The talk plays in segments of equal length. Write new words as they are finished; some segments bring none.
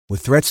With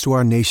threats to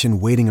our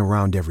nation waiting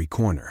around every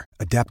corner,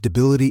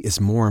 adaptability is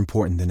more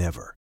important than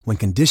ever. When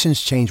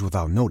conditions change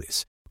without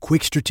notice,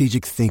 quick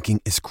strategic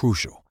thinking is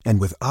crucial.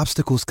 And with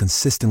obstacles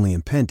consistently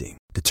impending,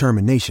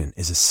 determination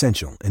is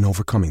essential in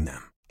overcoming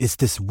them. It's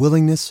this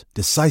willingness,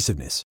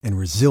 decisiveness, and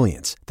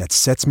resilience that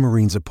sets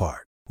Marines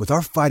apart. With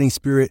our fighting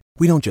spirit,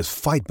 we don't just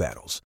fight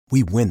battles,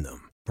 we win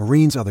them.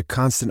 Marines are the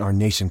constant our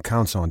nation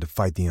counts on to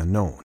fight the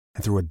unknown.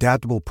 And through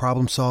adaptable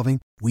problem solving,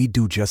 we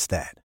do just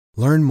that.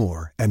 Learn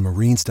more at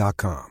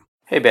marines.com.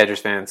 Hey Badgers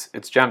fans,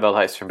 it's John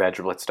Veldhuis from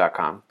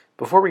BadgerBlitz.com.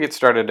 Before we get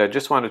started, I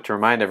just wanted to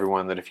remind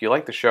everyone that if you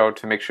like the show,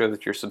 to make sure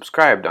that you're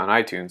subscribed on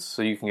iTunes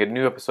so you can get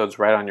new episodes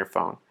right on your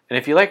phone. And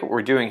if you like what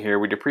we're doing here,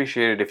 we'd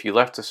appreciate it if you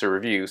left us a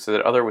review so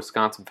that other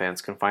Wisconsin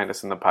fans can find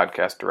us in the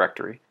podcast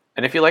directory.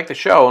 And if you like the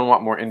show and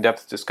want more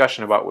in-depth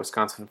discussion about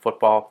Wisconsin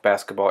football,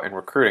 basketball, and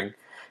recruiting,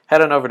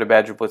 head on over to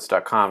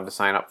BadgerBlitz.com to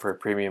sign up for a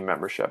premium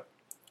membership.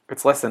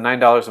 It's less than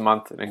 $9 a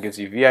month, and it gives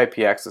you VIP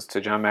access to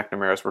John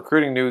McNamara's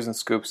recruiting news and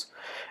scoops,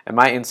 and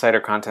my insider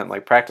content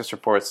like practice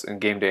reports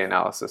and game day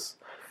analysis.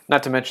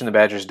 Not to mention the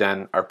Badgers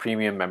Den, our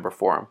premium member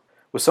forum.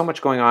 With so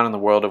much going on in the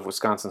world of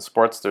Wisconsin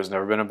sports, there's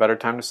never been a better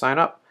time to sign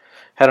up.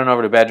 Head on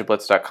over to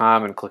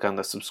BadgerBlitz.com and click on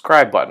the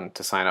subscribe button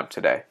to sign up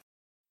today.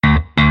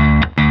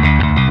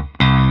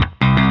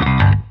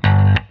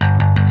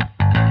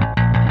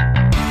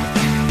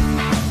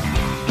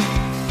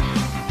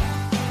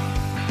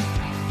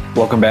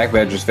 Welcome back,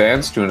 Badgers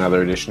fans, to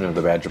another edition of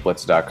the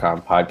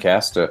BadgerBlitz.com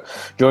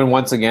podcast. Joined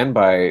once again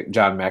by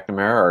John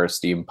McNamara, our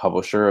esteemed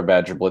publisher of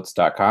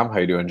BadgerBlitz.com. How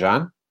you doing,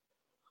 John?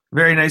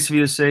 Very nice of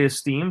you to say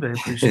esteemed. I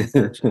appreciate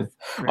that.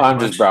 I'm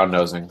just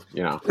brown-nosing,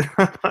 you know.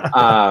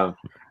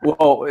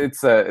 Well,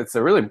 it's a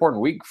really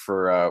important week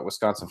for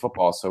Wisconsin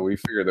football, so we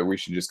figured that we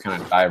should just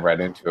kind of dive right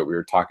into it. We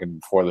were talking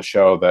before the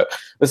show that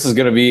this is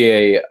going to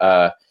be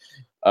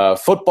a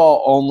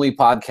football-only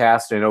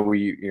podcast. I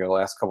know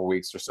last couple of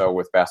weeks or so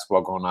with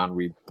basketball going on,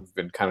 we've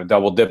been kind of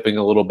double-dipping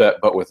a little bit,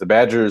 but with the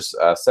Badgers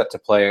set to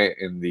play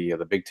in the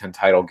Big Ten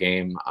title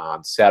game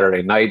on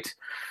Saturday night,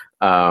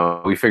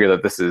 we figure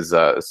that this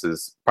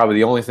is probably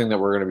the only thing that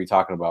we're going to be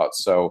talking about.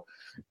 So,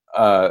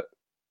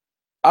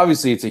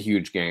 obviously, it's a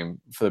huge game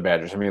for the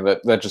Badgers. I mean,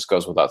 that just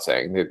goes without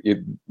saying.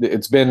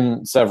 It's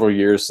been several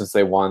years since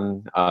they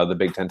won the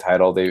Big Ten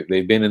title. They've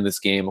been in this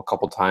game a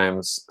couple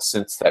times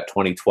since that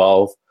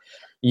 2012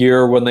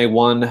 year when they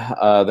won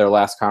their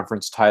last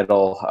conference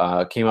title.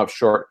 Came up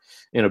short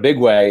in a big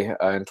way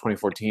in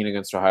 2014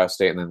 against Ohio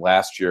State, and then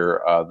last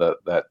year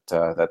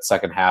that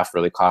second half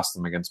really cost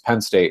them against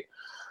Penn State.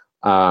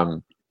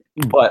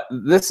 But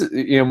this,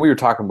 we were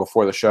talking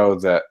before the show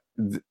that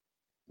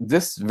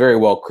this very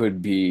well could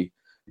be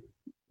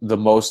the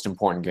most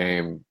important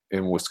game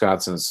in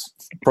Wisconsin's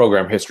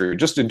program history,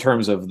 just in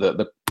terms of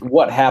the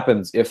what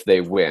happens if they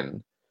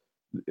win.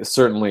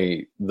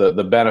 Certainly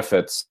the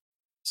benefits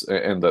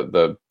and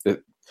the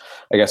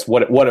I guess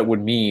what it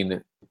would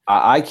mean.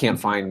 I can't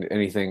find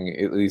anything,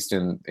 at least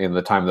in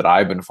the time that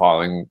I've been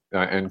following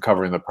and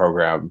covering the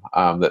program,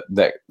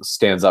 that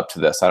stands up to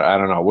this. I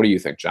don't know. What do you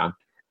think, John?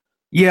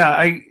 Yeah,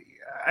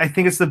 I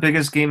think it's the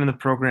biggest game in the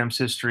program's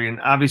history,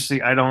 and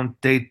obviously I don't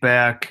date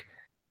back.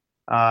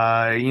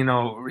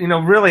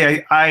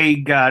 Really,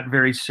 I got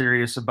very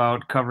serious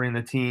about covering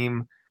the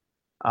team.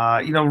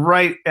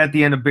 Right at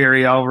the end of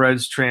Barry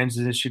Alvarez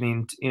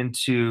transitioning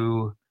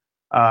into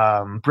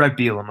Brett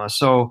Bielema.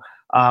 So,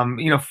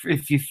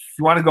 if you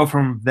want to go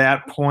from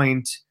that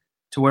point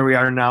to where we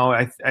are now,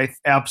 I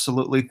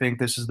absolutely think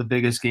this is the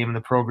biggest game in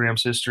the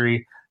program's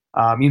history.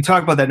 You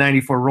talk about that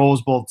 '94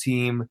 Rose Bowl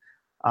team.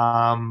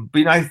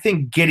 But I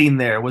think getting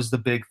there was the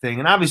big thing,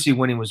 and obviously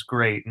winning was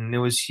great, and it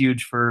was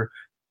huge for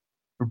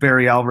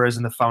Barry Alvarez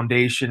and the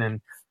foundation, and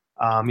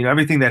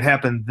everything that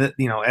happened at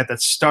the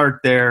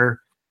start there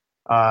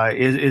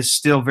is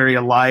still very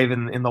alive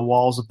in the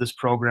walls of this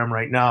program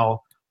right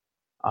now.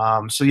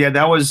 So yeah,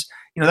 that was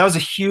a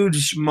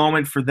huge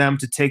moment for them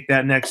to take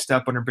that next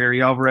step under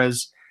Barry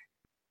Alvarez,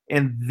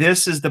 and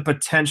this is the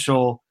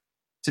potential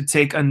to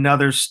take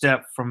another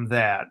step from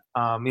that.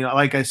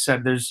 Like I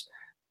said,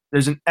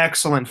 there's an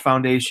excellent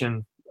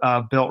foundation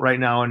built right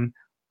now, and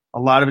a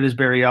lot of it is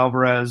Barry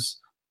Alvarez.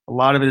 A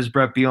lot of it is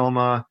Brett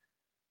Bielema.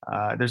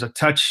 There's a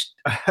touch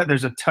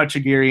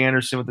of Gary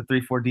Anderson with the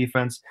 3-4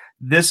 defense.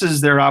 This is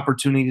their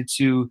opportunity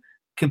to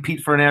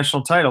compete for a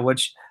national title,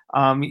 which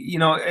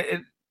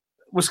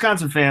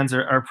Wisconsin fans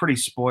are pretty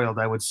spoiled,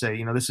 I would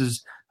say. This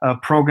is a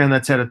program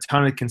that's had a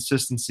ton of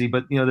consistency,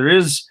 but there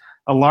is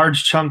a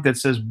large chunk that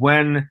says,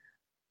 when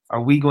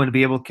are we going to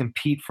be able to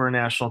compete for a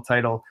national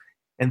title?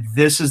 And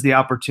this is the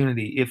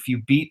opportunity. If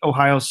you beat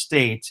Ohio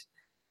State,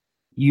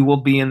 you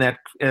will be in that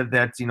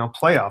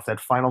playoff,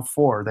 that Final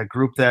Four, that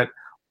group that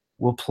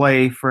will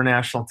play for a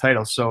national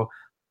title. So,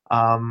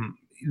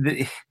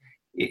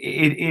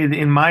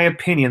 in my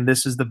opinion,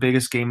 this is the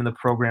biggest game in the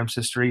program's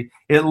history,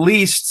 at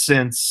least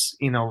since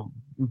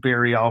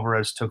Barry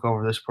Alvarez took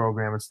over this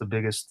program. It's the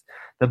biggest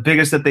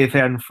that they've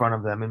had in front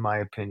of them, in my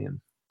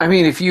opinion. I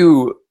mean, if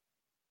you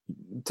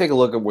take a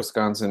look at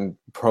Wisconsin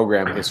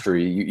program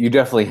history, you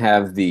definitely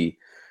have the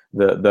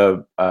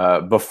the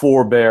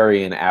before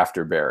Barry and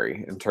after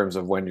Barry in terms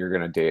of when you're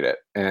going to date it.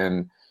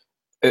 And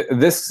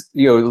this,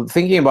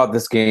 thinking about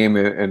this game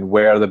and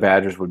where the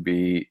Badgers would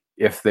be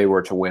if they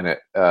were to win it,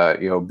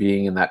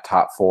 being in that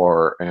top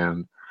four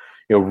and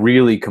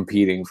really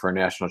competing for a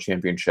national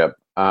championship.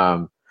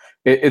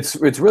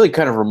 It's really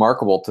kind of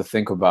remarkable to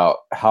think about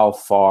how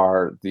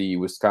far the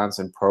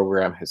Wisconsin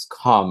program has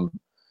come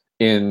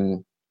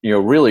in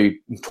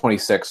really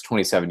 26,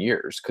 27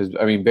 years. Because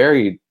I mean,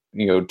 Barry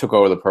took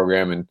over the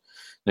program in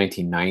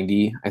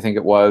 1990, I think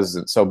it was.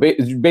 And so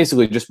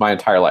basically just my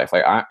entire life.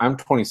 Like I'm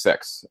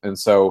 26. And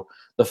so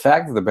the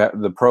fact that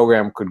the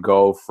program could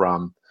go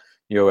from,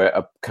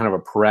 a kind of a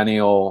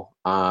perennial,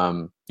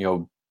 bottom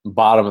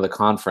of the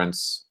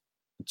conference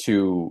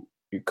to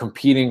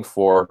competing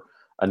for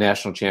a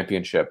national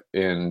championship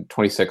in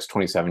 26,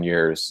 27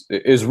 years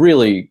is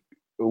really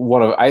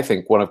one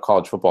of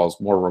college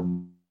football's more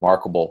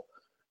remarkable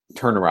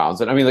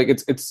turnarounds. And I mean, like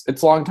it's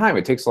a long time.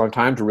 It takes a long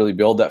time to really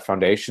build that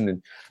foundation,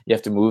 and you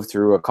have to move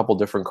through a couple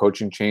different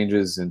coaching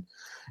changes, and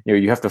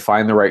you have to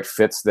find the right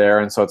fits there.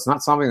 And so it's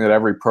not something that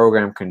every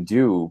program can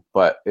do.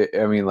 But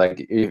I mean, like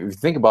if you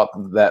think about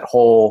that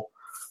whole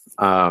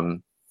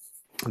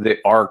the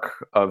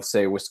arc of,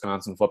 say,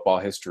 Wisconsin football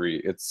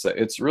history,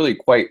 it's really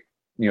quite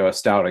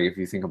astounding if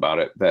you think about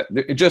it. That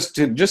just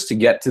to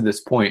get to this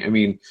point. I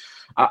mean,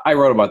 I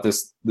wrote about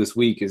this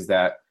week, is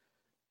that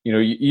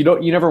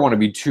you never want to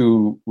be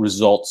too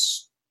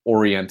results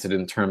oriented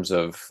in terms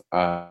of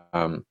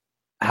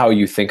how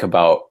you think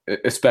about,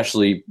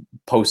 especially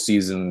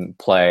postseason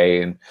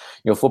play. And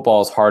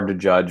football is hard to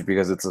judge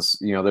because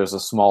there's a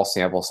small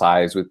sample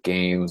size with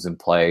games and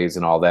plays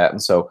and all that,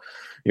 and so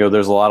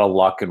there's a lot of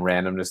luck and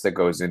randomness that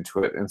goes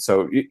into it. And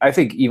so I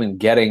think even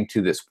getting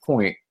to this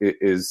point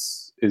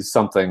is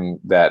something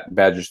that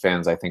Badgers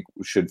fans, I think,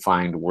 should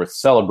find worth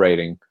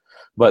celebrating.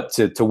 But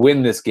to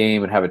win this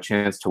game and have a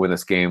chance to win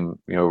this game,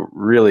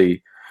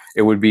 really,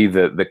 it would be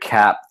the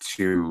cap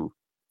to,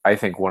 I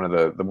think, one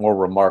of the more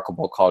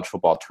remarkable college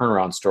football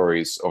turnaround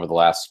stories over the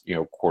last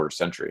quarter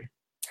century.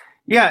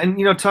 Yeah, and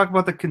talk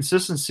about the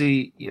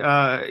consistency.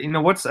 I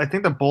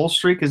think the bowl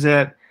streak is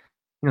at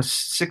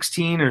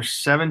 16 or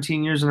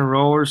 17 years in a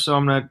row or so.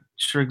 I'm not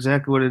sure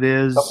exactly what it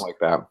is. Something like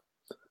that.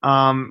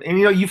 And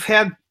you've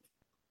had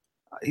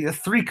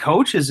 3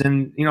 coaches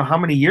in how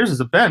many years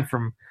has it been?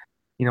 From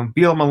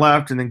Bielema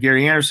left, and then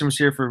Gary Anderson was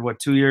here for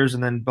 2 years,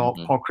 and then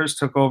Paul Chryst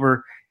took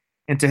over.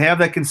 And to have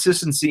that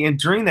consistency, and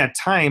during that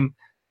time,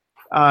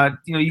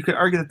 you could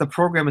argue that the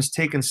program has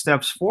taken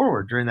steps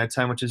forward during that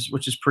time, which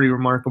is pretty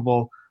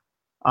remarkable.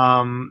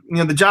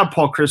 The job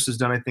Paul Chryst has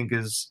done, I think,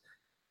 is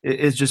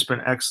just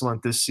been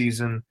excellent this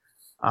season.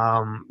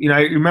 I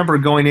remember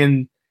going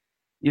in,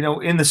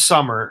 in the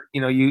summer,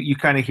 you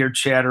kind of hear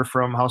chatter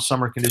from how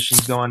summer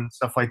conditions going and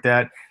stuff like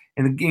that.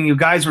 And you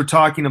guys were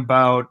talking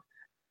about,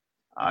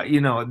 we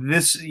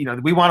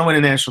want to win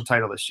a national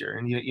title this year.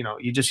 And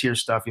you just hear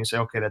stuff and you say,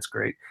 okay, that's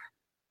great.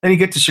 Then you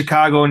get to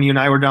Chicago, and you and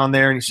I were down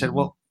there, and you said,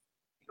 well,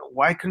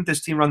 why couldn't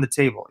this team run the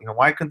table?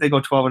 Why couldn't they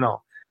go 12-0?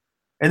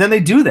 And then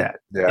they do that.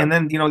 Yeah. And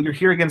then, you're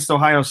here against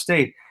Ohio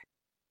State.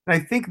 And I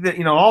think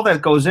that, all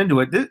that goes into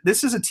it.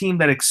 This is a team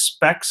that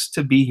expects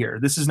to be here.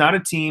 This is not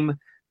a team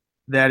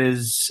that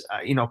is,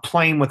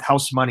 playing with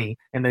house money,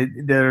 and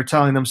they're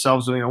telling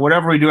themselves,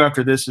 whatever we do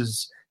after this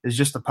is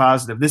just a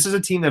positive. This is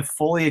a team that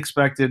fully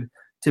expected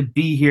to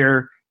be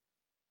here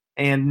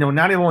and,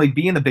 not only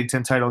be in the Big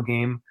Ten title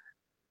game,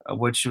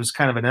 which was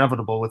kind of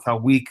inevitable with how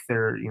weak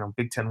their,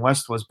 Big Ten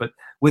West was, but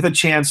with a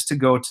chance to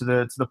go to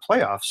the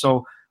playoffs.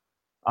 So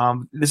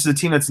this is a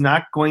team that's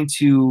not going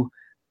to,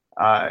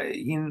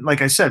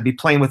 like I said, be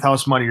playing with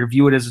house money or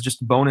view it as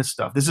just bonus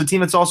stuff. This is a team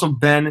that's also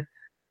been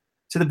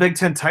to the Big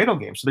Ten title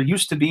game, so they're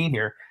used to being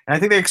here, and I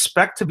think they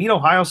expect to beat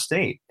Ohio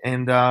State.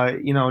 And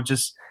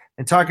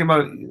and talking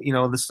about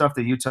the stuff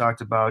that you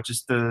talked about,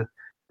 just the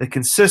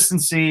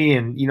consistency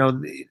and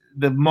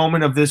the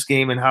moment of this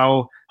game and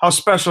how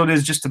special it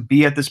is just to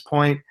be at this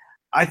point.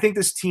 I think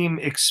this team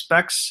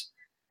expects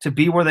to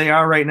be where they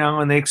are right now,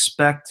 and they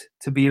expect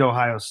to beat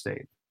Ohio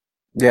State.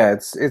 Yeah,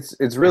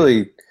 it's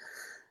really.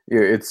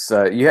 You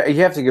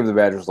have to give the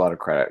Badgers a lot of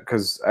credit,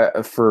 because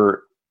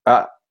for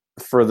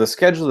the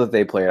schedule that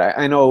they played,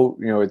 I know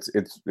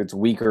it's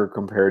weaker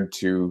compared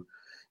to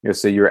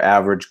say your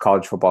average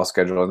college football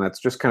schedule, and that's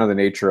just kind of the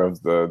nature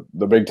of the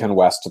Big Ten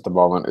West at the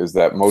moment, is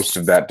that most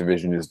of that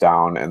division is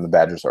down and the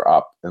Badgers are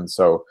up, and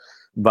so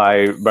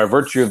by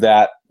virtue of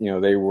that,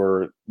 they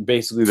were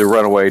basically the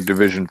runaway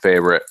division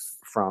favorite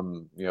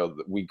from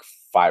week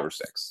 5 or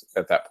 6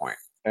 at that point,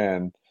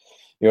 and.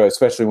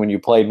 Especially when you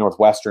play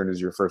Northwestern as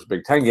your first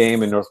Big Ten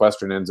game, and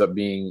Northwestern ends up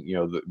being,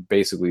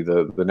 basically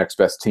the next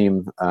best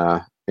team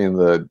in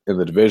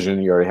the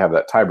division. You already have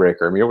that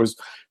tiebreaker. I mean, it was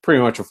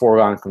pretty much a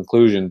foregone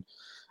conclusion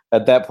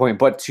at that point.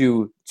 But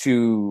to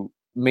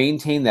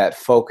maintain that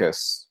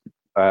focus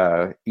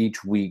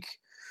each week,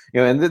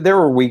 and there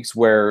were weeks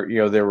where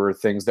there were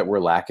things that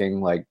were lacking,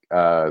 like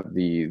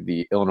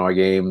the Illinois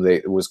game.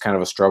 It was kind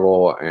of a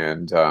struggle,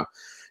 and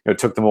it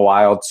took them a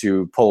while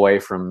to pull away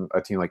from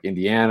a team like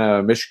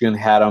Indiana. Michigan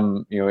had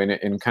them,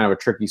 in kind of a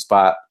tricky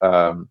spot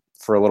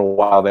for a little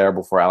while there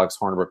before Alex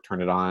Hornibrook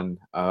turned it on.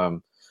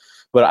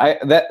 But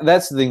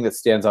that's the thing that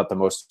stands out the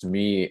most to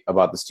me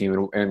about this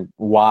team, and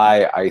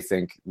why I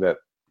think that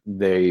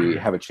they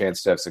have a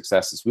chance to have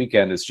success this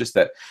weekend is just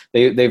that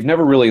they've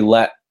never really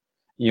let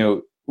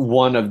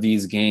one of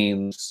these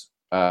games.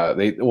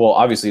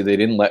 Obviously they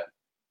didn't let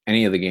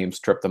any of the games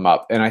trip them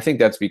up, and I think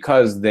that's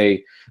because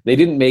they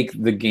didn't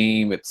make the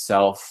game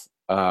itself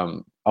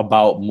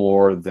about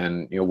more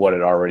than what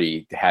it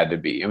already had to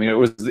be. I mean, it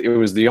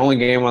was the only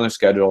game on their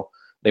schedule.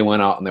 They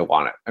went out and they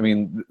won it. I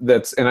mean,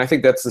 and I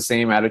think that's the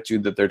same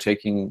attitude that they're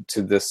taking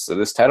to this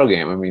title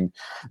game. I mean,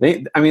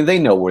 they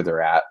know where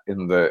they're at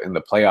in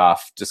the playoff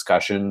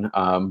discussion,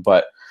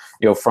 but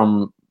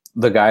from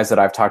the guys that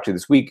I've talked to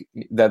this week,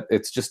 that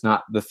it's just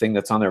not the thing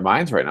that's on their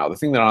minds right now. The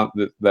thing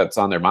that's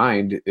on their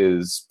mind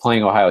is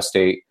playing Ohio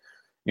State,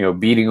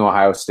 beating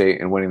Ohio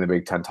State and winning the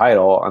Big Ten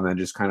title, and then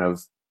just kind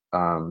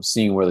of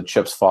seeing where the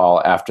chips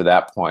fall after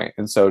that point.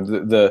 And so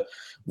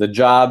the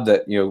job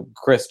that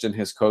Chris and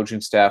his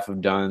coaching staff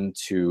have done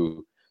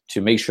to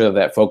make sure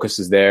that focus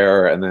is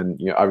there, and then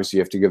obviously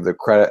you have to give the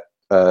credit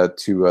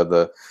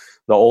to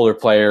the older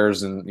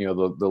players and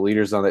the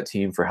leaders on that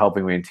team for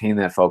helping maintain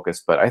that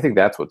focus. But I think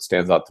that's what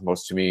stands out the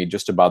most to me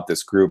just about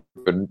this group.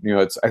 And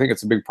I think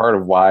it's a big part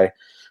of why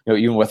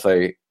even with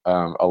a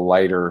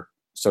lighter,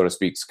 so to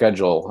speak,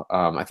 schedule,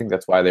 I think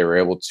that's why they were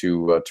able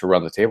to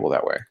run the table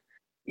that way.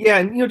 Yeah,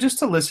 and just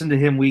to listen to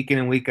him week in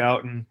and week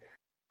out, and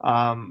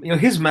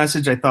his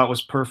message I thought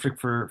was perfect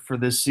for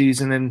this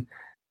season. And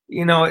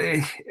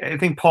I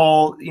think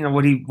Paul,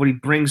 what he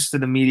brings to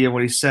the media,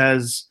 what he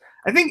says,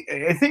 I think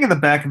in the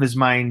back of his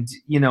mind,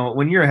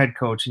 when you're a head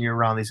coach and you're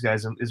around these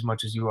guys as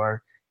much as you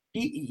are,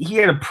 he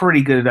had a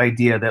pretty good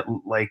idea that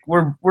like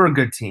we're a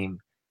good team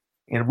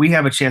and we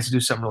have a chance to do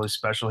something really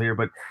special here.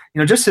 But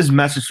just his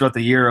message throughout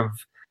the year of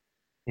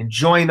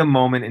enjoying the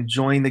moment,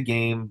 enjoying the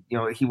game.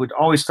 He would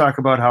always talk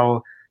about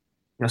how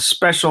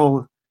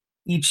special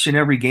each and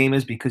every game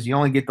is because you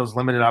only get those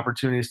limited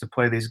opportunities to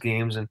play these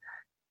games. And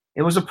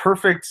it was a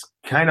perfect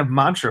kind of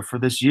mantra for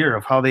this year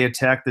of how they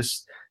attack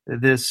this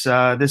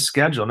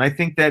schedule. And I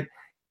think that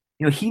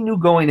he knew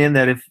going in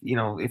that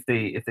if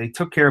they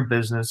took care of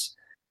business,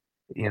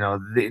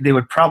 they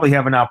would probably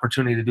have an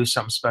opportunity to do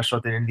something special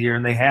at the end of the year,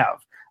 and they have.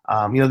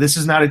 This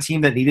is not a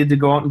team that needed to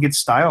go out and get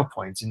style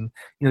points. And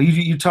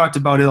you talked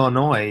about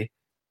Illinois.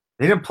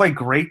 They didn't play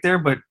great there,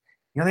 but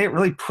they didn't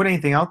really put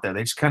anything out there.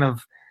 They just kind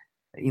of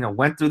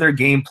went through their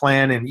game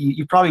plan, and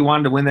you probably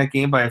wanted to win that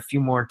game by a few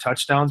more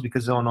touchdowns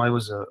because Illinois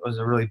was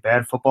a really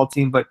bad football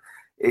team. But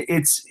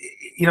it's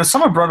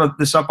someone brought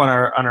this up on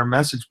our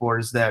message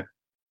board is that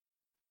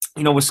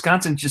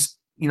Wisconsin just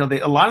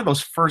a lot of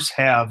those first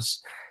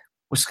halves,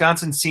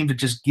 Wisconsin seemed to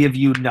just give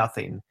you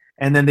nothing,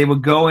 and then they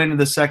would go into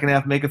the second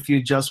half, make a few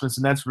adjustments,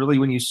 and that's really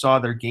when you saw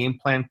their game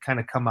plan kind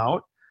of come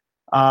out.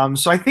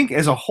 So I think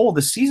as a whole,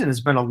 the season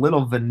has been a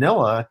little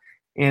vanilla,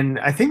 and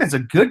I think that's a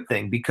good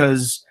thing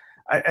because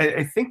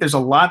I think there's a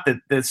lot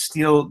that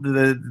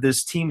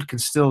this team can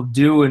still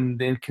do and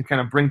can kind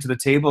of bring to the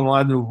table, and a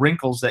lot of new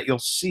wrinkles that you'll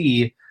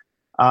see,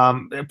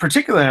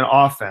 particularly on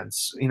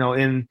offense,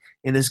 in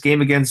this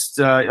game against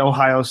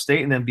Ohio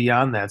State and then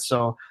beyond that.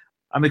 So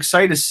I'm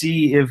excited to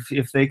see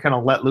if they kind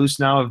of let loose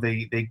now, if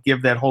they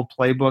give that whole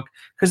playbook,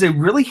 because they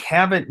really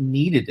haven't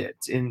needed it.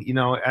 And,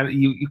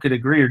 you could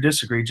agree or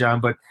disagree, John,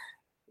 but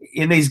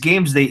in these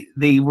games,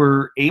 they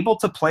were able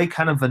to play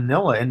kind of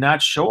vanilla and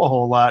not show a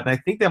whole lot. And I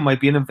think that might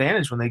be an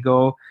advantage when they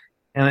go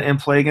and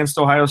play against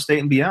Ohio State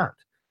and beyond.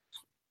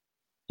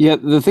 Yeah,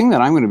 the thing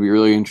that I'm going to be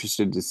really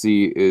interested to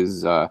see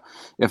is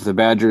if the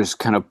Badgers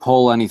kind of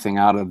pull anything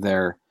out of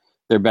their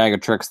bag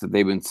of tricks that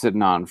they've been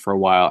sitting on for a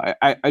while.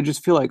 I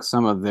just feel like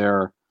some of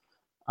their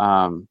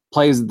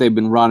plays that they've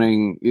been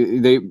running,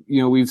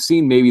 we've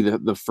seen maybe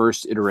the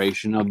first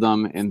iteration of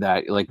them in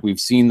that, like, we've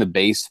seen the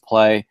base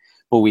play,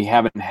 but we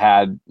haven't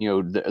had,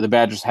 the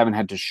Badgers haven't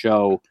had to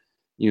show,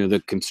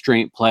 the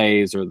constraint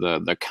plays or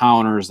the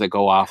counters that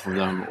go off of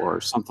them or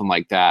something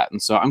like that.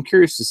 And so I'm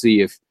curious to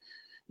see if,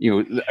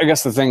 I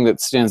guess the thing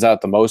that stands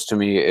out the most to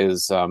me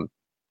is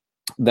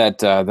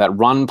that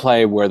run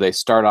play where they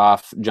start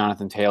off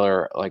Jonathan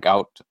Taylor like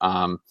out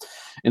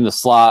in the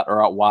slot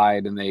or out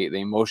wide, and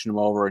they motion him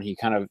over, and he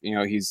kind of,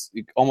 he's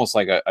almost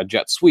like a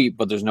jet sweep,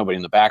 but there's nobody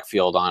in the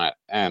backfield on it.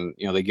 And,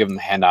 they give him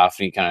the handoff,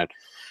 and he kind of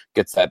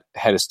gets that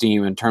head of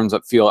steam and turns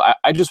up field.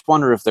 I just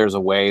wonder if there's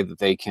a way that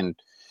they can,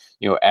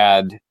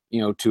 add,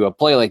 to a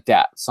play like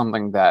that,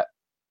 something that,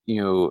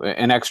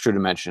 an extra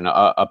dimension,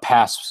 a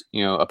pass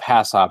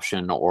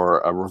option or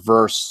a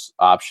reverse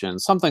option,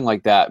 something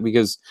like that,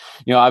 because,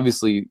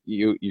 obviously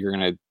you're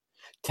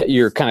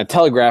kind of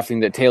telegraphing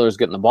that Taylor's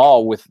getting the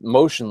ball with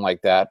motion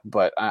like that.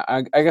 But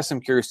I guess I'm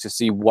curious to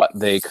see what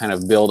they kind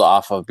of build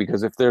off of,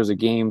 because if there's a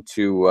game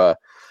to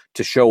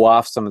show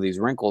off some of these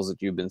wrinkles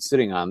that you've been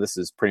sitting on, this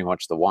is pretty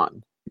much the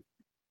one.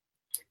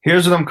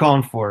 Here's what I'm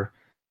calling for.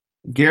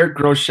 Garrett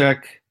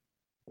Groshek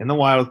and the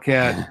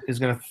Wildcat is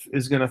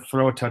gonna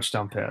throw a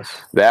touchdown pass.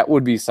 That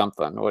would be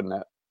something, wouldn't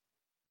it?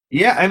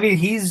 Yeah, I mean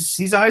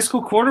he's a high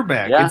school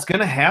quarterback. Yeah. It's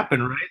gonna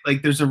happen, right?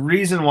 Like there's a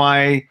reason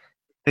why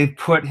they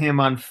put him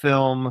on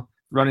film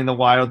running the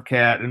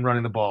Wildcat and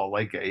running the ball.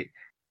 Like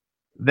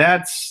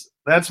that's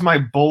my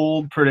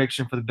bold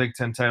prediction for the Big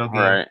Ten title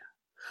game. All right.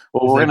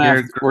 Well, we're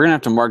gonna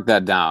have to mark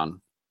that down.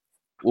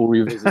 We'll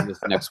revisit this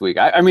next week.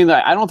 I mean,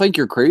 I don't think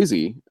you're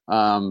crazy,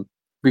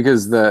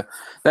 because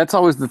that's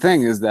always the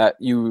thing is that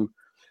you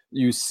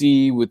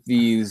see with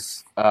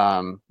these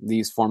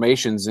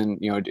formations, and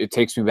it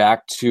takes me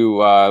back to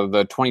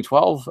the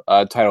 2012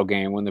 title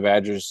game when the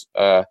Badgers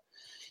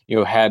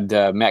had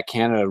Matt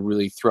Canada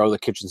really throw the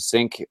kitchen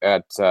sink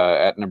at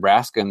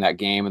Nebraska in that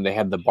game, and they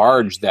had the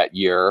barge that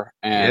year,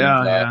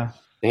 and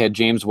they had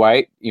James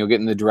White,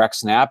 getting the direct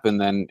snap,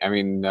 and then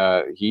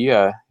he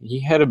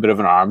had a bit of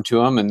an arm to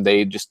him, and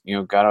they just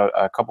got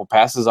a couple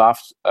passes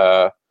off.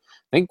 I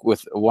think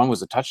with one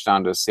was a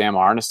touchdown to Sam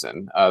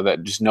Arneson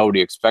that just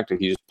nobody expected.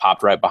 He just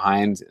popped right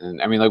behind,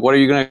 and what are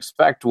you going to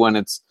expect when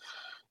it's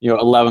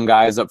 11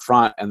 guys up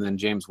front and then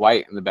James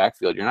White in the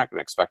backfield? You're not going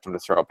to expect him to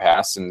throw a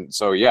pass, and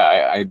so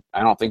I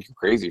don't think you're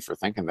crazy for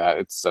thinking that.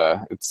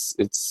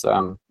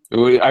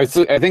 I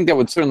think that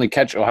would certainly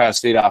catch Ohio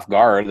State off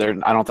guard.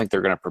 I don't think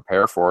they're going to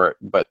prepare for it,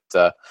 but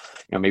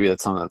maybe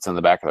that's something that's in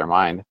the back of their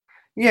mind.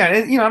 Yeah,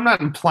 I'm not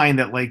implying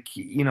that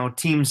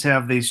teams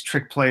have these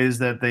trick plays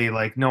that they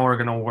know are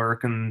going to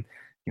work, and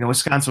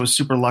Wisconsin was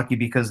super lucky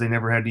because they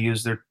never had to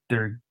use their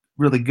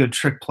really good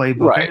trick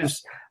playbook. Right.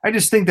 I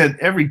just think that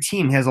every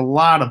team has a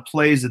lot of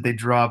plays that they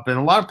draw up and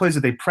a lot of plays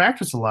that they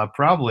practice a lot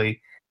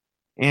probably,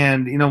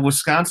 and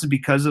Wisconsin,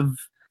 because of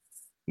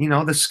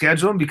the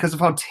schedule and because of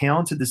how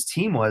talented this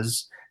team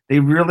was, they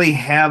really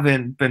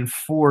haven't been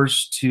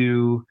forced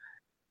to,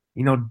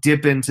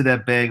 dip into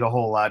that bag a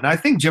whole lot. And I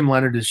think Jim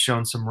Leonard has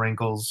shown some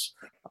wrinkles.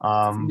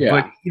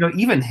 But,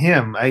 even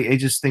him, I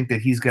just think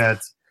that he's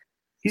got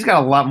a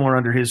lot more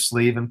under his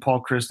sleeve, and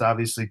Paul Chryst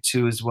obviously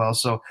too as well.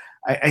 So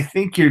I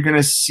think you're going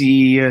to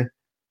see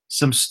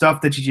some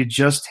stuff that you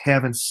just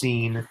haven't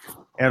seen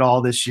at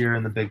all this year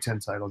in the Big Ten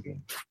title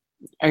game.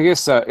 I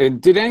guess,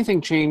 did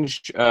anything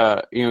change,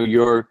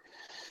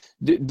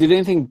 Did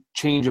anything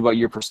change about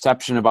your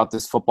perception about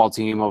this football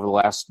team over the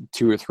last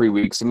 2 or 3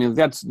 weeks? I mean,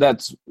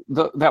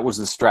 that was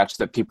the stretch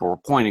that people were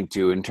pointing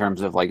to in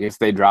terms of if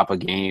they drop a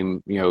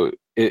game,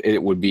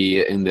 it would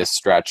be in this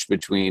stretch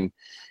between,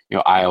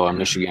 Iowa,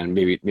 Michigan,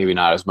 maybe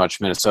not as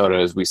much Minnesota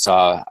as we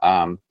saw.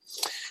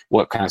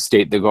 What kind of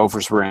state the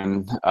Gophers were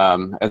in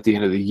at the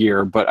end of the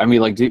year. But I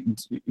mean,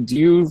 do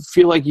you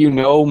feel like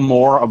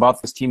more about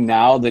this team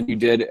now than you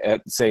did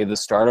at, say, the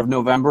start of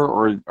November,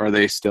 or are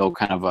they still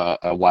kind of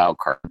a wild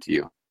card to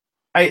you?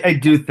 I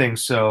do think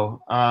so.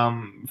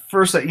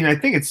 First, I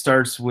think it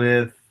starts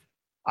with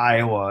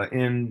Iowa,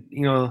 and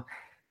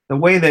the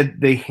way that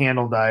they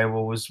handled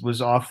Iowa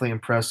was awfully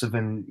impressive.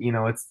 And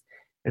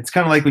it's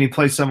kind of like when you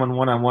play someone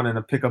one-on-one in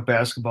a pickup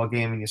basketball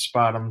game and you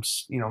spot them,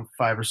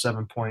 5 or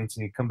 7 points,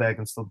 and you come back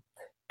and still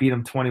beat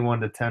them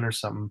 21-10 or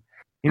something.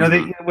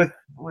 They with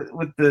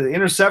the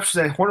interceptions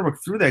that Hornibrook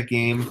threw that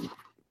game,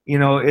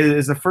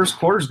 as the first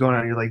quarter's going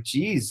on, you're like,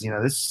 geez,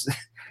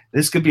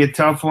 this could be a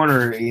tough one,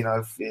 or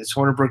is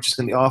Hornibrook just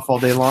going to be off all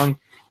day long?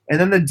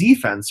 And then the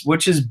defense,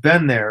 which has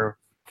been there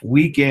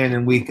week in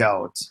and week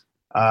out,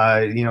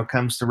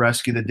 comes to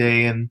rescue the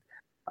day. And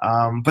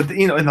but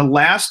in the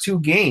last 2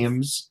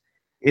 games,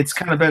 it's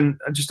kind of been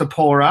just a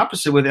polar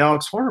opposite with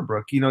Alex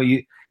Hornibrook.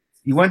 You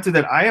went to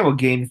that Iowa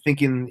game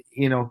thinking,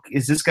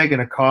 is this guy going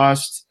to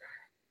cost,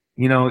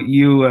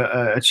 you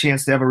a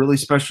chance to have a really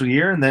special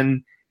year? And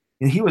then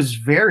he was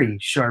very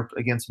sharp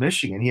against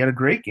Michigan. He had a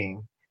great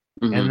game.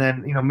 Mm-hmm. And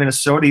then,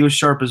 Minnesota, he was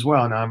sharp as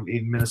well. Now,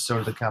 in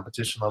Minnesota, the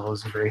competition level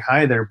isn't very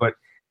high there, but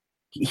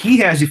he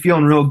has you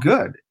feeling real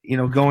good,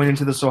 going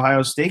into this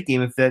Ohio State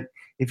game.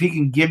 If he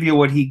can give you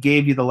what he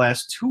gave you the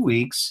last 2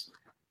 weeks,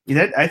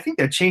 I think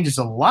that changes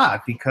a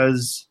lot,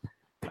 because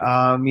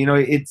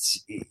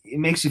it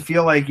makes you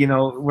feel like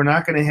we're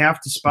not going to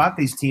have to spot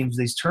these teams,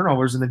 these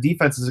turnovers, and the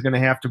defenses are going to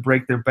have to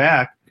break their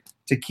back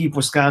to keep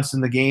Wisconsin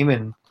in the game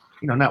and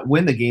not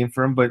win the game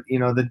for them. But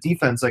the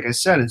defense, like I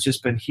said, has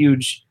just been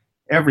huge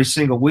every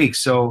single week.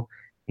 So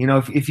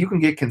if you can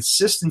get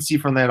consistency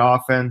from that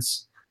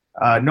offense,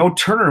 no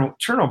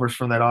turnovers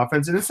from that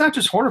offense, and it's not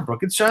just Hornibrook,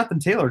 it's Jonathan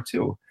Taylor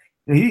too.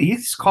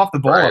 He's coughed the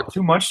ball up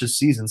too much this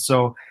season.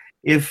 So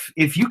if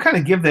you kind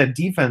of give that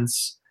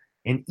defense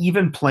an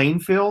even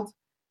playing field,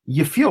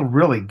 you feel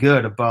really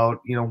good about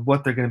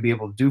what they're going to be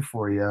able to do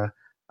for you.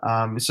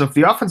 So if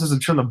the offense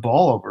doesn't turn the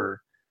ball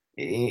over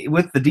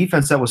with the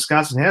defense that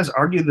Wisconsin has,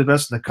 arguably the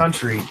best in the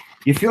country,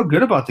 you feel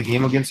good about the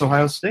game against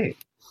Ohio State.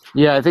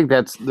 Yeah, I think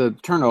that's the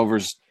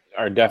turnovers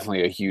are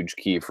definitely a huge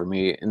key for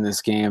me in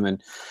this game. And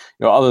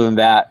other than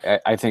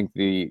that, I think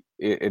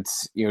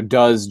it's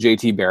does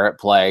JT Barrett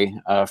play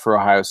for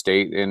Ohio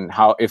State, and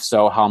if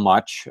so, how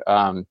much?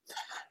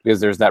 Because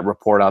there's that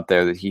report out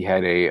there that he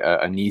had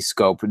a knee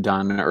scope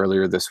done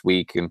earlier this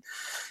week, and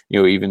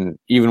even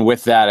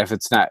with that, if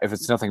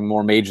it's nothing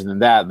more major than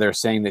that, they're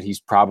saying that he's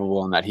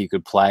probable and that he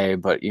could play.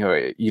 But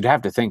you'd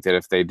have to think that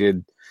if they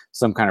did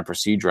some kind of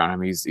procedure on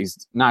him,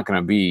 he's not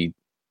going to be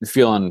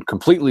feeling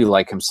completely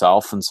like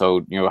himself. And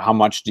so how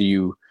much do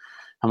you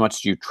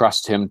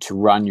trust him to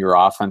run your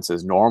offense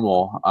as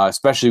normal,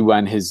 especially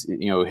when his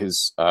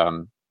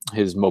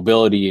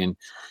mobility and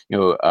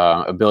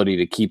ability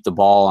to keep the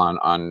ball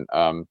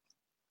on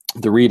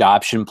the read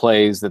option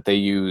plays that they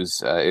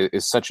use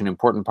is such an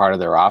important part of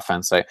their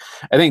offense. I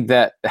think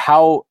that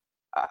how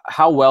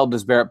well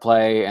does Barrett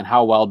play and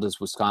how well does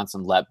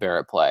Wisconsin let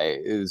Barrett play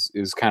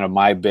is kind of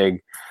my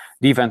big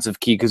defensive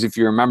key. Because if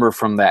you remember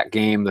from that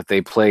game that they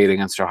played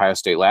against Ohio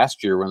State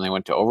last year when they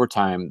went to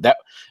overtime,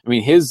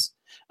 his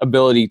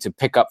ability to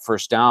pick up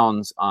first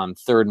downs on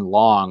 3rd and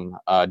long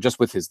just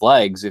with his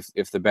legs,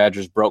 if the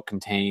Badgers broke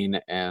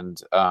contain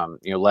and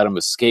let him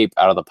escape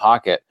out of the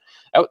pocket,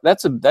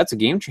 that's a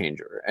game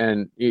changer.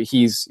 And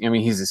he's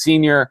a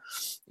senior.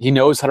 He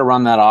knows how to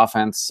run that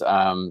offense,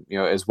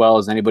 as well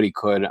as anybody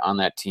could on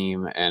that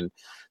team. And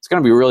it's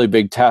going to be a really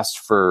big test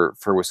for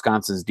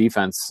Wisconsin's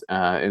defense.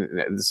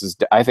 This is,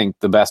 I think,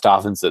 the best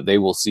offense that they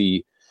will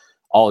see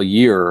all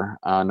year,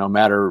 no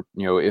matter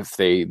if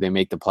they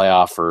make the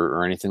playoff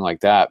or anything like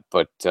that.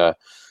 But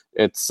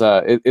it's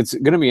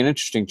going to be an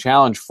interesting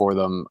challenge for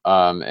them,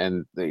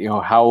 and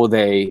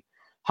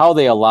how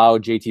they allow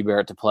JT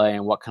Barrett to play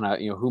and what kind of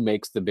who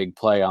makes the big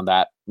play on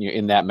that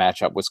in that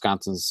matchup.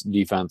 Wisconsin's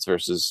defense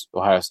versus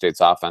Ohio State's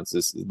offense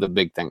is the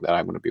big thing that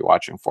I'm going to be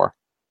watching for.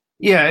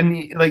 Yeah,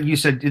 and like you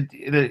said,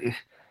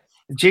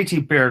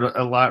 JT Barrett,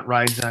 a lot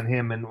rides on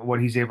him and what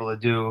he's able to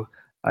do.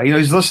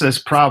 He's listed as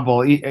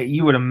probable.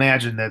 You would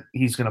imagine that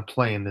he's going to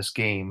play in this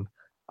game.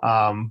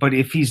 But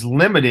if he's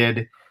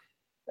limited,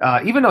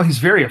 even though he's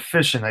very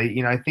efficient,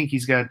 I think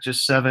he's got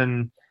just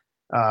seven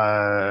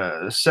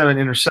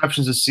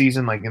interceptions this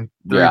season, like in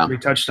 33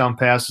 touchdown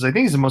passes. I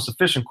think he's the most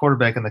efficient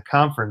quarterback in the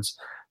conference.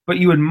 But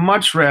you would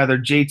much rather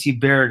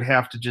JT Barrett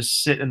have to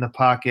just sit in the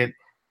pocket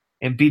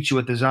and beat you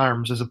with his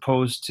arms as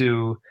opposed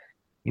to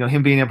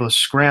him being able to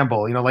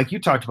scramble. Like you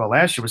talked about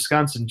last year,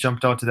 Wisconsin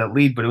jumped out to that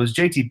lead, but it was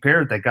JT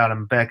Barrett that got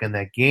him back in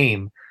that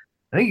game.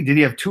 I think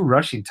he have 2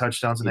 rushing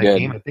touchdowns in that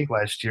game, I think,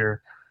 last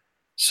year.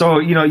 So,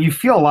 you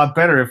feel a lot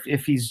better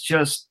if he's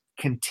just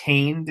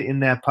contained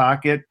in that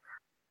pocket.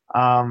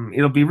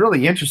 It'll be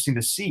really interesting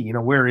to see,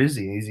 where is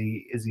he? Is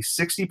he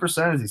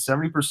 60%? Is he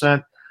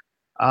 70%?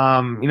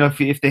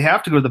 If they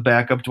have to go to the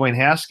backup, Dwayne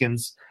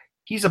Haskins,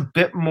 he's a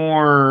bit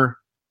more,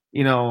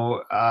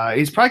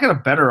 he's probably got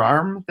a better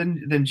arm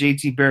than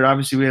JT Barrett.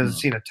 Obviously, we haven't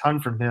seen a ton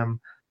from him,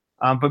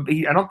 but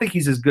I don't think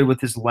he's as good with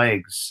his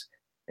legs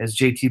as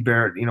JT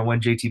Barrett.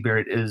 When JT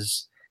Barrett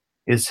is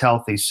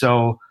healthy,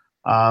 so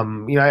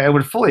I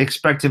would fully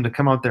expect him to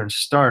come out there and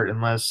start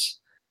unless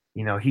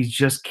he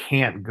just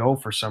can't go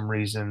for some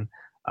reason.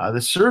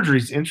 The surgery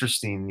is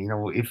interesting.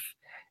 If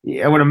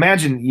I would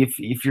imagine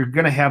if you're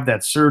going to have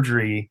that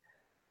surgery,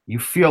 you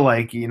feel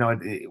like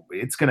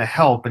it's going to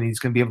help, and he's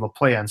going to be able to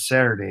play on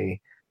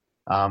Saturday.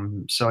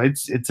 So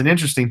it's an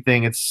interesting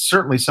thing. It's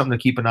certainly something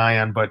to keep an eye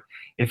on. But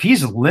if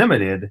he's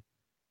limited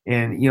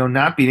and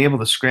not being able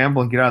to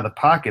scramble and get out of the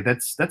pocket,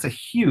 that's a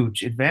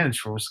huge advantage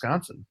for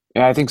Wisconsin.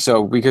 Yeah, I think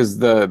so, because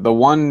the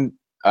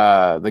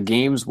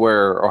games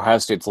where Ohio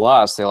State's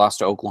lost, they lost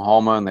to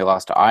Oklahoma and they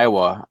lost to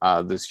Iowa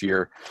this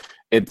year.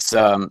 It's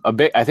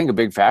I think a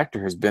big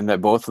factor has been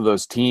that both of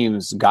those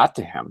teams got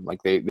to him.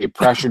 Like they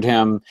pressured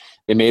him,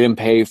 they made him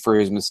pay for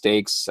his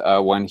mistakes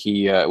when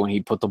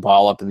he put the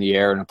ball up in the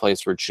air in a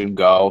place where it should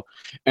go.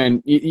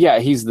 And yeah,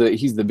 he's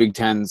the Big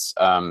Ten's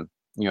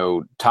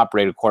top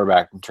rated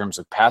quarterback in terms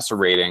of passer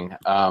rating.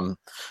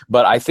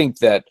 But I think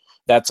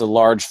that's a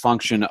large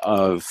function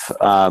of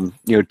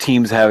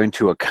teams having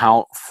to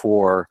account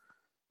for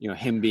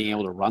him being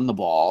able to run the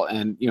ball,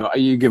 and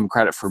you give him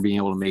credit for being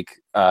able to make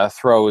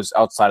throws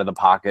outside of the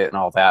pocket and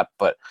all that.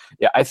 But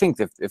yeah, I think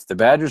that if the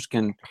Badgers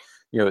can,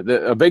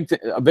 a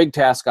big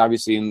task,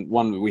 obviously, and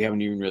one we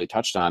haven't even really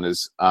touched on,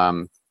 is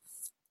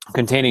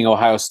containing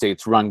Ohio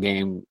State's run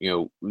game.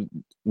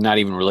 Not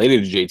even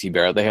related to JT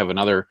Barrett. They have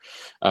another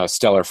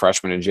stellar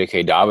freshman in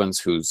J.K.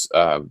 Dobbins, who's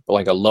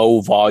like a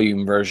low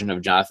volume version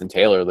of Jonathan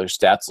Taylor. Their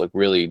stats look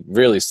really,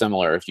 really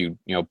similar if you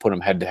put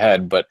them head to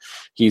head. But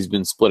he's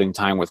been splitting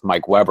time with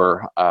Mike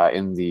Weber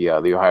in the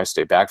Ohio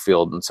State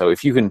backfield. And so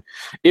if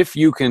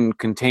you can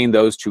contain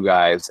those two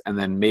guys and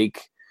then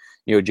make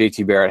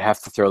JT Barrett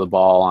have to throw the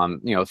ball on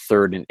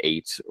 3rd and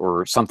 8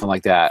 or something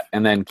like that,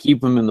 and then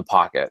keep him in the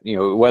pocket,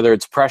 whether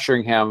it's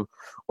pressuring him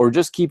or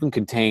just keep him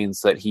contained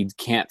so that he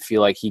can't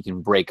feel like he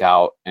can break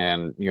out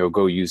and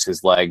go use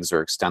his legs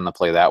or extend the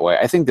play that way.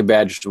 I think the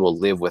Badgers will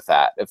live with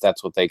that if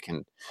that's what they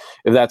can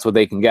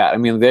get. I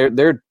mean,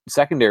 their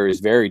secondary is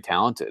very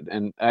talented,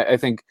 and I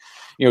think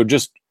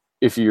just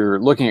if you're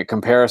looking at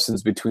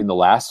comparisons between the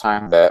last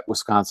time that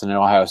Wisconsin and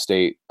Ohio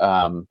State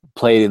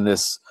played in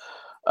this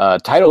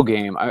title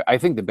game, I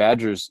think the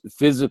Badgers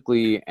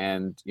physically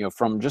and,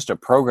 from just a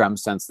program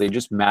sense, they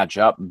just match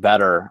up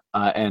better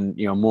and,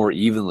 more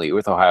evenly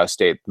with Ohio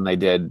State than they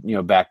did,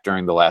 back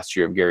during the last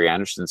year of Gary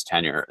Anderson's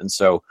tenure. And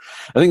so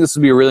I think this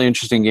would be a really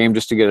interesting game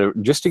just to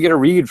get a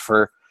read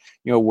for,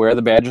 where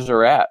the Badgers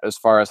are at as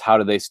far as how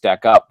do they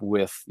stack up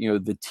with,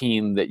 the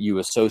team that you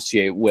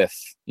associate with,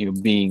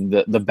 being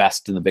the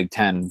best in the Big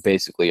Ten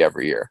basically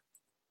every year.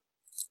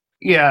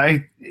 Yeah,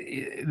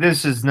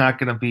 this is not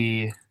going to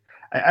be.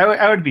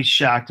 I would be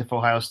shocked if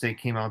Ohio State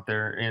came out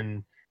there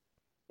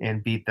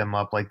and beat them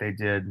up like they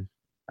did.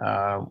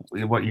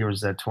 What year was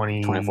that?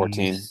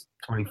 2014.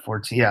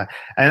 2014. Yeah,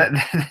 and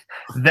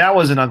that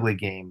was an ugly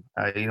game.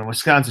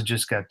 Wisconsin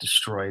just got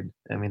destroyed.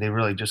 I mean, they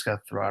really just got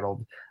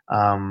throttled.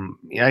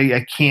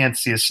 I can't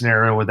see a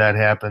scenario where that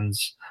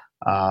happens.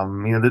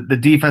 The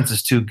defense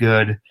is too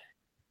good.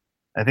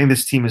 I think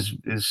this team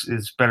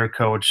is better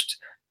coached.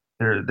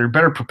 They're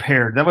better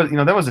prepared. That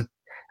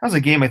was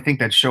a game I think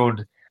that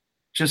showed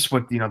just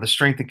what the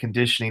strength and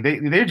conditioning.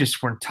 They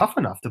just weren't tough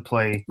enough to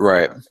play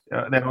right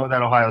that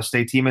Ohio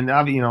State team, and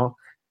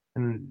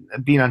and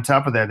being on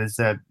top of that is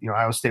that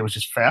Ohio State was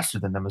just faster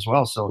than them as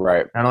well. So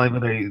right. Not only were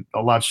they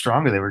a lot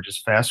stronger, they were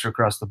just faster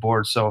across the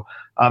board. So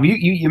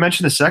you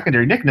mentioned the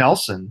secondary. Nick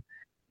Nelson,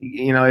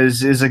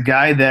 is a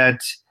guy that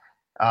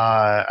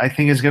I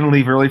think is going to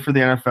leave early for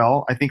the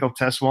NFL. I think he'll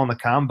test well in the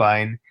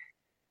combine.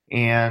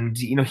 And,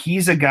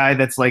 he's a guy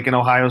that's like an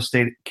Ohio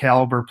State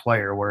caliber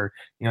player where,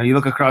 you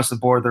look across the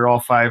board, they're all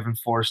 5 and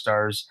 4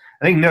 stars.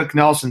 I think Nick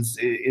Nelson's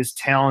is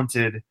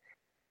talented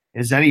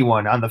as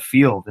anyone on the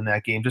field in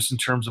that game, just in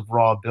terms of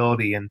raw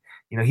ability. And,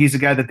 he's a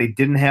guy that they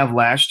didn't have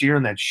last year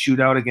in that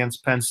shootout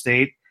against Penn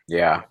State.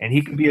 Yeah. And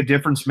he could be a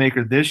difference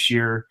maker this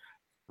year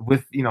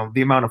with,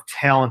 the amount of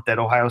talent that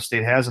Ohio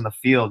State has in the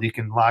field. You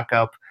can lock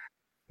up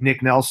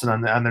Nick Nelson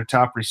on their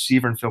top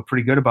receiver and feel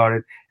pretty good about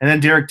it. And then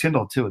Derek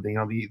Tindall too. They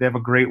have a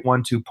great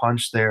 1-2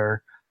 punch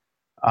there.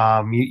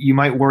 You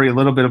might worry a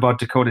little bit about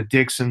Dakota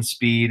Dixon's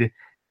speed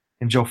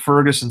and Joe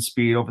Ferguson's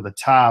speed over the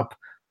top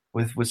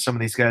with some of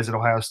these guys that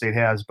Ohio State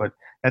has. But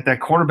at that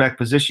cornerback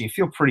position, you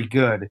feel pretty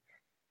good.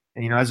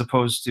 And, as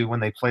opposed to when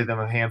they played them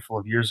a handful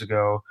of years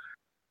ago,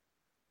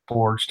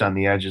 forged on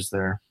the edges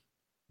there.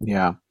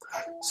 Yeah.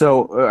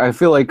 So I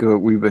feel like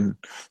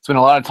it's been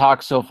a lot of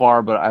talk so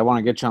far, but I want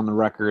to get you on the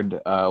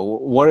record.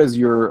 What is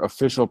your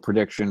official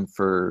prediction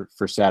for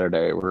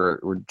Saturday? We're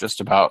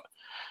just about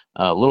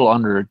a little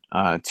under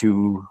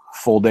 2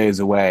 full days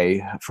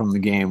away from the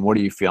game. What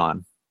are you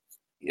feeling?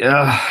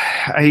 Yeah,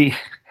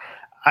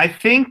 I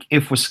think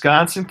if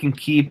Wisconsin can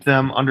keep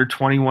them under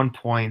 21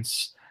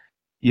 points,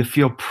 you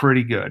feel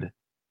pretty good.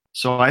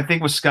 So I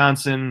think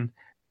Wisconsin.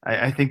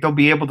 I think they'll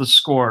be able to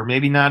score,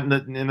 maybe not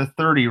in the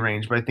 30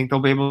 range, but I think they'll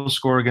be able to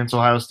score against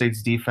Ohio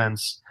State's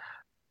defense.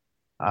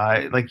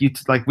 Like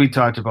we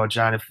talked about,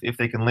 John, if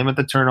they can limit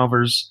the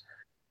turnovers,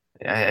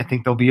 I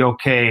think they'll be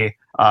okay.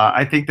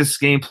 I think this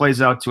game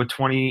plays out to a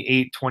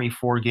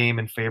 28-24 game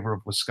in favor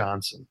of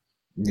Wisconsin.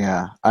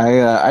 Yeah,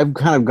 I've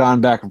kind of gone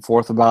back and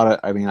forth about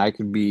it. I mean, I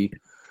could be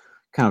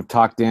kind of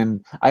talked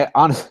in.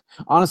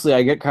 Honestly,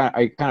 I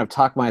kind of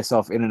talk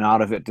myself in and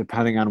out of it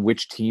depending on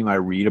which team I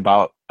read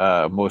about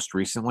most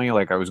recently.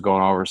 Like I was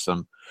going over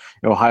some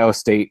Ohio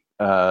State,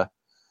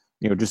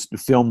 just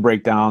film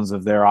breakdowns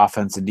of their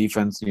offense and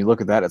defense, and you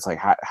look at that, it's like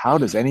how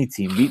does any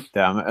team beat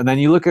them? And then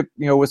you look at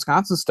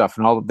Wisconsin stuff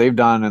and all that they've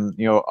done, and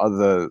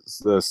the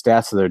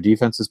stats of their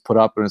defenses put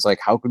up, and it's like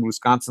how could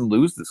Wisconsin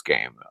lose this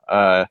game?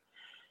 I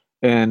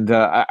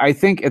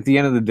think at the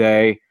end of the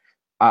day,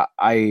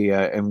 I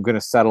am going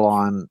to settle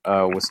on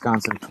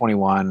Wisconsin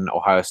 21,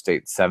 Ohio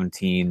State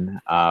 17.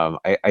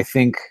 I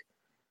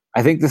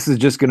think this is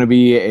just going to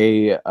be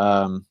a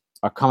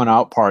coming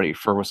out party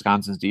for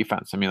Wisconsin's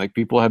defense. I mean, like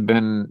people have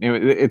been,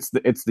 it's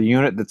the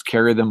unit that's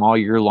carried them all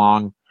year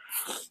long.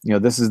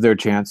 This is their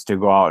chance to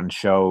go out and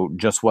show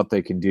just what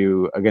they can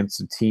do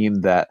against a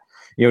team that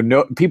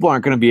people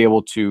aren't going to be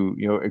able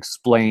to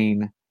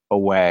explain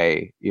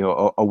away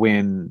a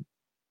win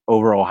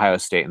over Ohio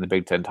State in the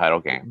Big Ten title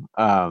game.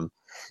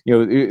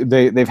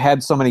 They've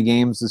had so many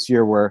games this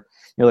year where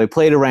they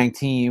played a ranked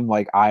team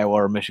like Iowa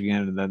or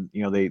Michigan, and then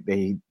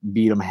they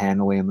beat them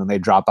handily, and then they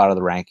drop out of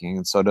the ranking,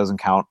 and so it doesn't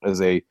count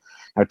as a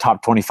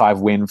top 25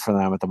 win for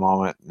them at the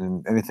moment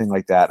and anything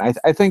like that. And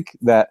I think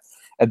that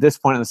at this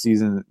point in the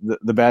season,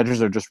 the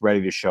Badgers are just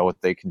ready to show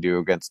what they can do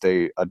against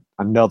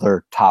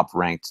another top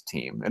ranked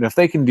team, and if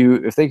they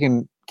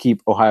can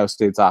keep Ohio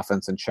State's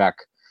offense in check,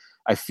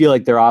 I feel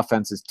like their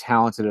offense is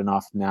talented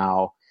enough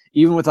now.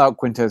 Even without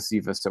Quintez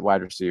Cephas at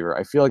wide receiver,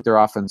 I feel like their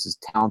offense is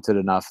talented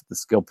enough at the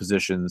skill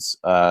positions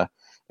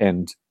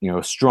and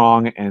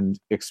strong and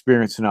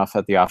experienced enough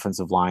at the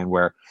offensive line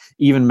where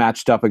even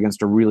matched up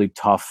against a really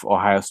tough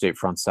Ohio State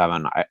front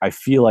seven, I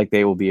feel like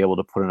they will be able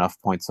to put enough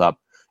points up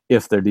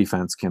if their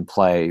defense can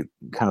play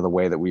kind of the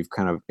way that we've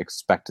kind of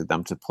expected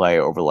them to play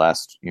over the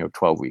last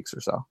 12 weeks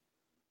or so.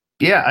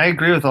 Yeah, I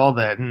agree with all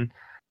that. And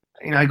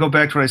I go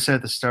back to what I said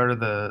at the start of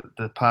the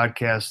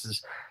podcast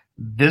is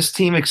this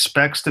team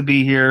expects to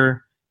be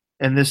here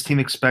and this team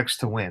expects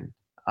to win.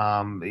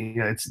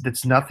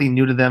 It's nothing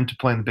new to them to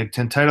play in the Big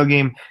Ten title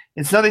game.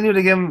 It's nothing new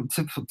to them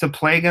to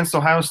play against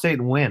Ohio State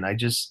and win. I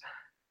just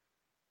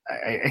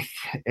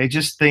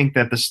think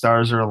that the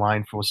stars are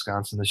aligned for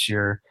Wisconsin this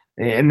year,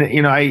 and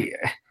I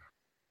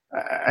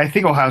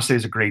think Ohio State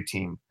is a great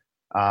team.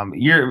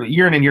 Year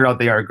in and year out,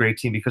 they are a great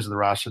team because of the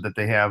roster that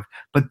they have.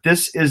 But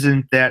this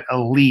isn't that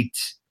elite,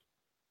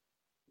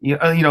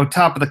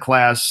 top of the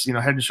class,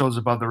 head and shoulders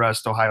above the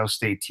rest Ohio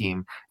State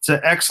team. It's an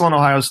excellent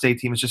Ohio State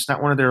team. It's just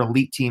not one of their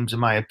elite teams, in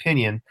my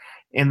opinion.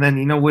 And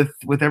then,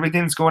 with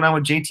everything that's going on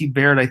with JT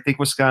Barrett, I think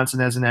Wisconsin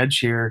has an edge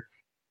here,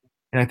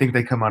 and I think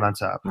they come out on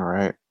top. All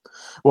right.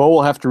 Well,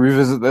 we'll have to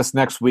revisit this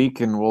next week,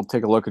 and we'll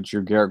take a look at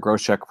your Garrett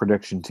Groshek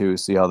prediction too,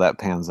 see how that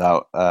pans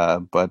out.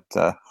 But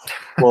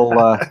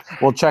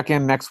we'll check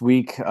in next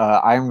week.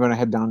 I'm going to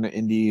head down to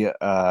Indy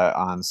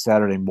on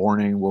Saturday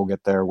morning. We'll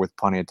get there with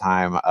plenty of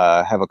time.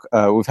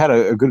 We've had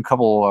a good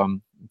couple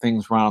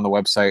things run on the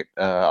website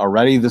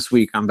already this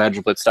week on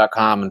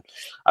BadgerBlitz.com, and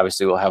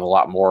obviously we'll have a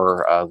lot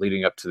more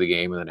leading up to the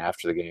game and then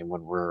after the game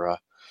when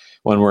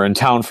we're in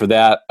town for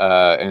that.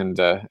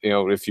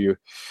 If you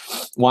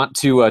want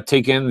to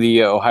take in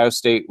the Ohio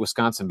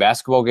State-Wisconsin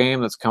basketball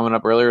game that's coming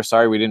up earlier,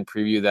 sorry we didn't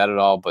preview that at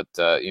all, but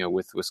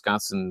with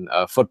Wisconsin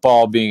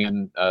football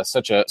being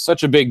such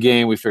a big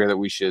game, we figured that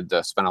we should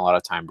spend a lot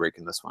of time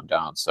breaking this one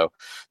down. So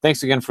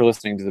thanks again for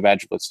listening to the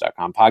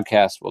BadgerBlitz.com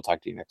podcast. We'll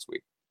talk to you next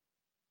week.